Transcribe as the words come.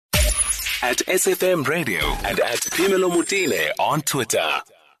at SFM Radio and at Phemelo Motile on Twitter.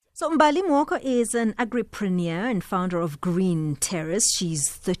 So Mbali Nwoko is an Agri-Preneur and founder of Terrace. She's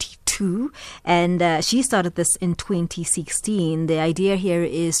 32 and she started this in 2016. The idea here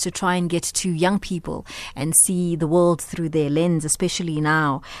is to try and get to young people and see the world through their lens, especially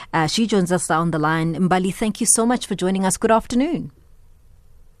now. She joins us down the line. Mbali, thank you so much for joining us. Good afternoon.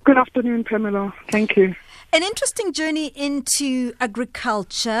 Good afternoon, Pamela. Thank you. An interesting journey into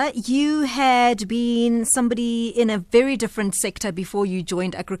agriculture. You had been somebody in a very different sector before you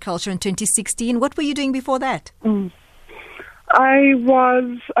joined agriculture in 2016. What were you doing before that? I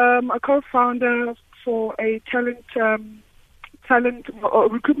was a co-founder for a talent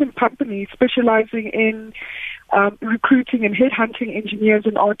recruitment company specializing in recruiting and headhunting engineers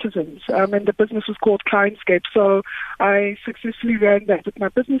and artisans, and the business was called Clientscape. So I successfully ran that with my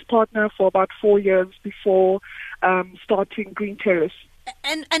business partner for about 4 years before starting Terrace.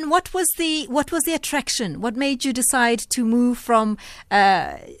 And what was the attraction? What made you decide to move from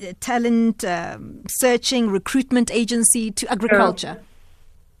talent searching recruitment agency to agriculture?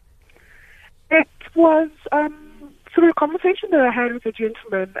 It was through a conversation that I had with a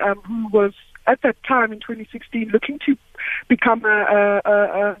gentleman who was at that time in 2016 looking to become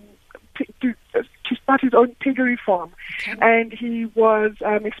to start his own piggery farm. Okay. And he was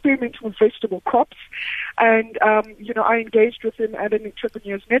experimenting with vegetable crops, and I engaged with him at an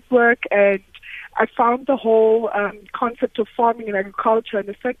entrepreneurs network, and I found the whole concept of farming and agriculture and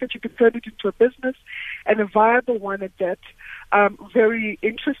the fact that you could turn it into a business and a viable one at that very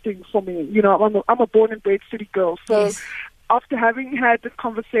interesting for me. You know, I'm a born and bred city girl, so yes. After having had this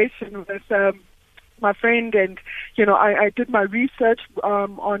conversation with my friend, and I did my research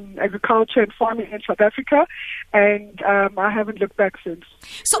on agriculture and farming in South Africa, and I haven't looked back since.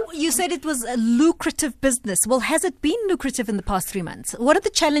 So you said it was a lucrative business. Well, has it been lucrative in the past 3 months? What are the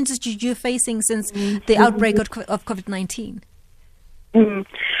challenges you're facing since the outbreak of COVID-19?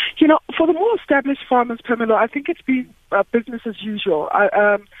 For the more established farmers, Pamela, I think it's been business as usual.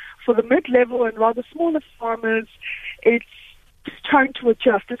 For the mid-level and rather smaller farmers, it's trying to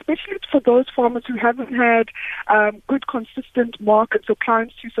adjust, especially for those farmers who haven't had good, consistent markets or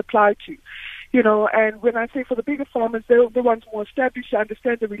clients to supply to. And when I say for the bigger farmers, they're the ones more established,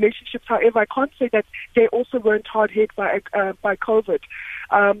 understand the relationships. However, I can't say that they also weren't hard hit by COVID.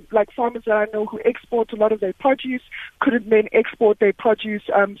 Like farmers that I know who export a lot of their produce couldn't then export their produce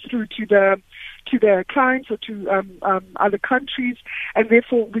through to their clients or to other countries, and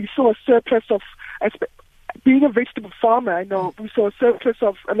therefore we saw a surplus of. Being a vegetable farmer, I know we saw a surplus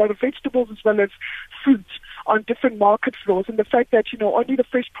of a lot of vegetables as well as fruit on different market floors, and the fact that only the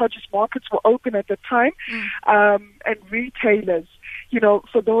fresh produce markets were open at the time, and retailers,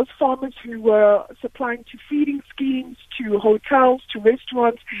 for those farmers who were supplying to feeding schemes, to hotels, to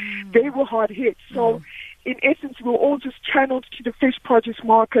restaurants, they were hard hit. So in essence, we were all just channeled to the fresh produce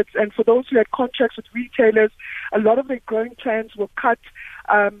markets, and for those who had contracts with retailers, a lot of their growing plans were cut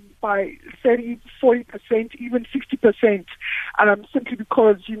by 30%, 40%, even 60%, simply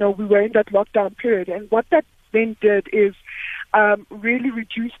because, we were in that lockdown period. And what that then did is really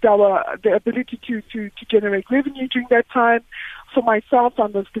reduced the ability to generate revenue during that time. For myself, I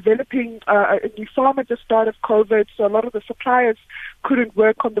was developing a new farm at the start of COVID, so a lot of the suppliers couldn't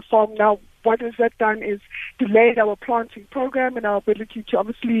work on the farm. Now, what has that done is delayed our planting program and our ability to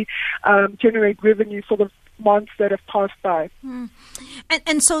obviously generate revenue for the months that have passed by.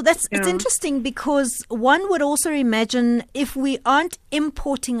 And so it's interesting, because one would also imagine if we aren't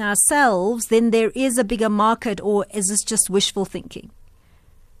importing ourselves, then there is a bigger market, or is this just wishful thinking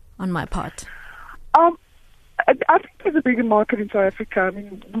on my part? I think there's a bigger market in South Africa. I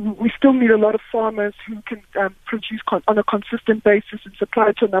mean, we still need a lot of farmers who can produce on a consistent basis and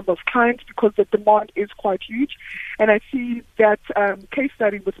supply to a number of clients, because the demand is quite huge. And I see that case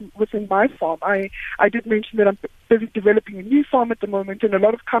study within my farm. I did mention that I'm busy developing a new farm at the moment, and a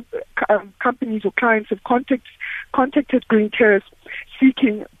lot of companies or clients have contacted Terrace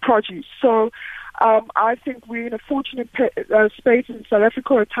seeking produce. So I think we're in a fortunate space in South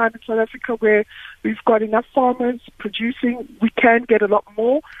Africa, or a time in South Africa where we've got enough farmers producing. We can get a lot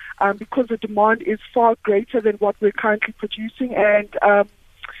more because the demand is far greater than what we're currently producing. And I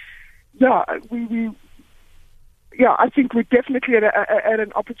think we're definitely at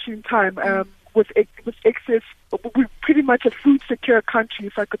an opportune time with excess. We're pretty much a food secure country,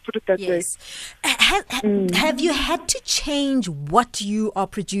 if I could put it that way. Have you had to change what you are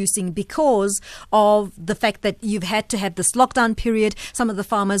producing because of the fact that you've had to have this lockdown period? Some of the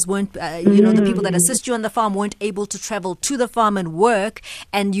farmers weren't, the people that assist you on the farm weren't able to travel to the farm and work,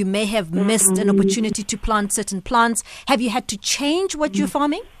 and you may have missed an opportunity to plant certain plants. Have you had to change what you're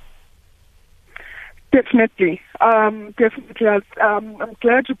farming? Definitely. Definitely. I'm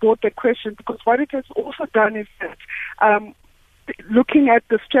glad you brought that question, because what it has also done is that looking at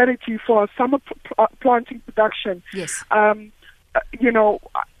the strategy for summer planting production, Yes.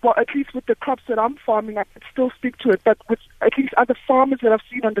 Well, at least with the crops that I'm farming, I can still speak to it, but with at least other farmers that I've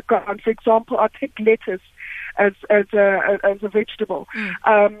seen on the ground, for example, I take lettuce as a vegetable.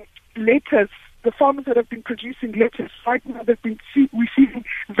 Lettuce, the farmers that have been producing lettuce, right now they've been receiving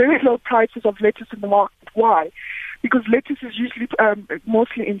very low prices of lettuce in the market. Why? Because lettuce is usually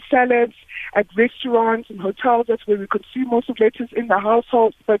mostly in salads, at restaurants and hotels. That's where we consume most of lettuce in the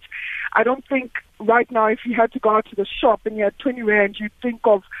household. But I don't think right now, if you had to go out to the shop and you had 20 rand, you'd think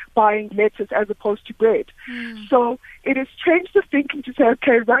of buying lettuce as opposed to bread. So it has changed the thinking to say,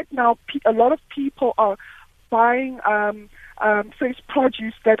 okay, right now a lot of people are buying fresh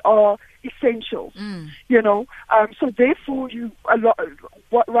produce that are essentials. So therefore,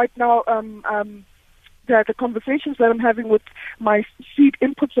 right now. The conversations that I'm having with my seed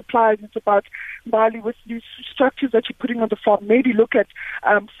input suppliers is about, Mbali, with these structures that you're putting on the farm, maybe look at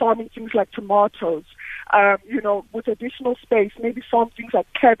farming things like tomatoes, with additional space, maybe farm things like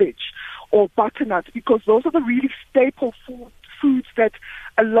cabbage or butternut, because those are the really staple foods that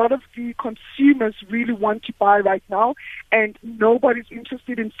a lot of the consumers really want to buy right now, and nobody's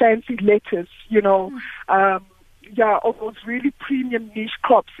interested in fancy lettuce, all those really premium niche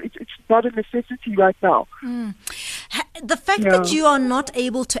crops. It's not a necessity right now. The fact that you are not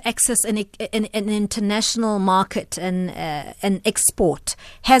able to access an international market and export,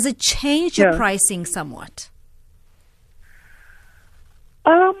 has it changed your pricing somewhat?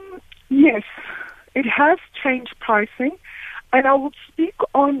 Yes, it has changed pricing. And I will speak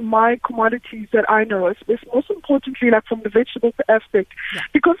on my commodities that I know, it's most importantly, like from the vegetable aspect,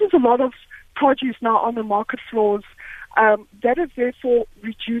 because there's a lot of produce now on the market floors, that has therefore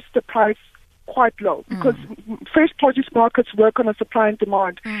reduced the price quite low, because fresh produce markets work on a supply and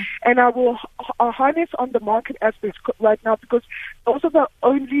demand. And I will harness on the market aspects right now, because those are the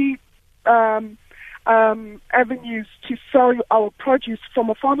only avenues to sell our produce from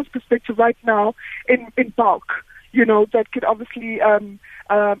a farmer's perspective right now in bulk. That could obviously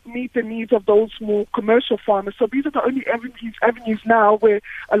meet the needs of those more commercial farmers. So these are the only avenues now where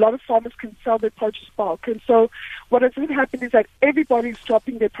a lot of farmers can sell their produce bulk. And so what has really happened is that everybody's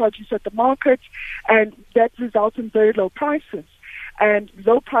dropping their produce at the market, and that results in very low prices. And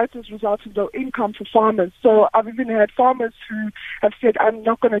low prices result in low income for farmers. So I've even had farmers who have said, I'm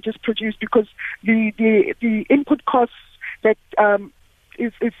not going to just produce because the input costs that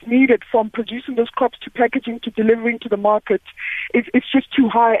is needed from producing those crops to packaging to delivering to the market, it's just too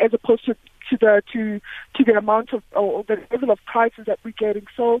high as opposed to the amount of or the level of prices that we're getting.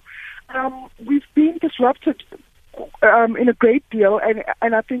 So we've been disrupted in a great deal,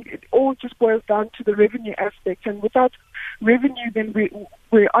 and I think it all just boils down to the revenue aspect. And without revenue, then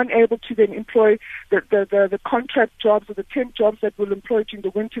we're unable to then employ the contract jobs or the temp jobs that we'll employ during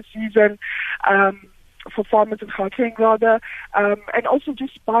the winter season. For farmers in Gauteng, rather, and also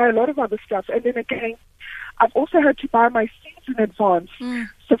just buy a lot of other stuff. And then again, I've also had to buy my seeds in advance.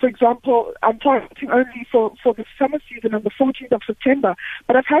 So, for example, I'm planting only for the summer season on the 14th of September,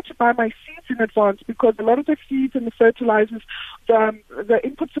 but I've had to buy my seeds in advance because a lot of the seeds and the fertilizers, the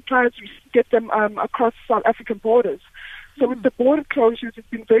input suppliers, we get them across South African borders. So with the border closures, it's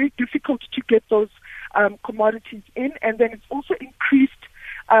been very difficult to get those commodities in, and then it's also increased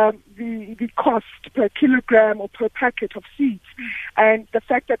the cost per kilogram or per packet of seeds. And the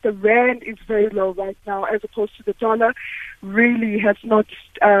fact that the rand is very low right now as opposed to the dollar really has not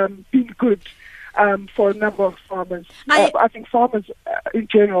been good for a number of farmers. I think farmers in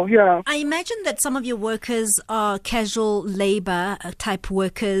general, I imagine that some of your workers are casual labor type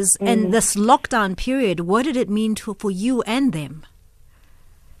workers, and this lockdown period, what did it mean for you and them?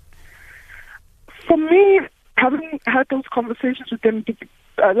 For me, having had those conversations with them,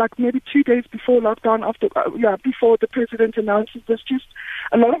 like maybe 2 days before lockdown, before the president announces, there's just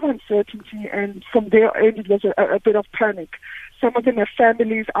a lot of uncertainty, and from their end it was a bit of panic. Some of them have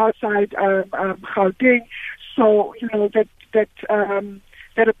families outside Gauteng, so that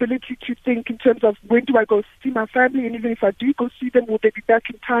ability to think in terms of when do I go see my family, and even if I do go see them, will they be back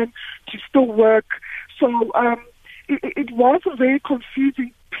in time to still work? So it was a very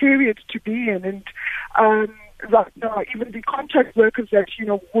confusing period to be in, and right now, even the contract workers that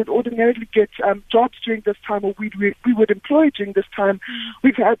would ordinarily get jobs during this time, or we would employ during this time,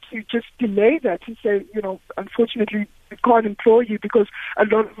 we've had to just delay that and say, unfortunately, we can't employ you because a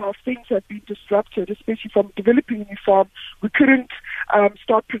lot of our things have been disrupted, especially from developing a new farm. We couldn't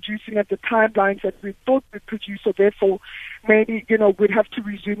start producing at the timelines that we thought we'd produce, so therefore, maybe we'd have to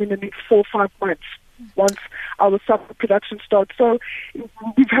resume in the next 4 or 5 months. once our summer production starts. So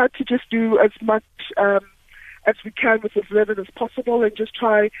we've had to just do as much as we can with as little as possible, and just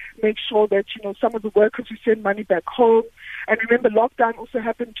try make sure that, you know, some of the workers who send money back home. And remember, lockdown also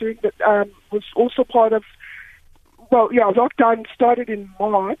happened during was also part of. Well, yeah, lockdown started in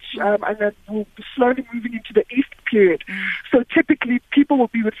March, and then we'll be slowly moving into the Easter period. So typically, people will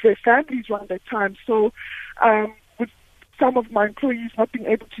be with their families around that time. So, with some of my employees not being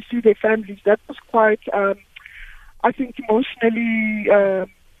able to see their families, that was quite, I think, emotionally,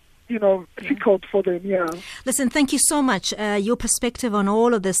 difficult for them. Yeah. Listen, thank you so much. Your perspective on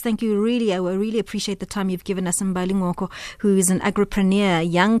all of this. Thank you. Really, I really appreciate the time you've given us. Mbali Nwoko, who is an Agri-Preneur, a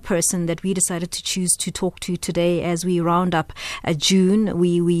young person that we decided to choose to talk to today as we round up June.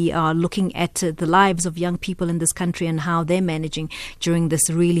 We are looking at the lives of young people in this country and how they're managing during this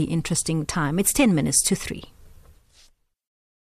really interesting time. It's 10 minutes to 3.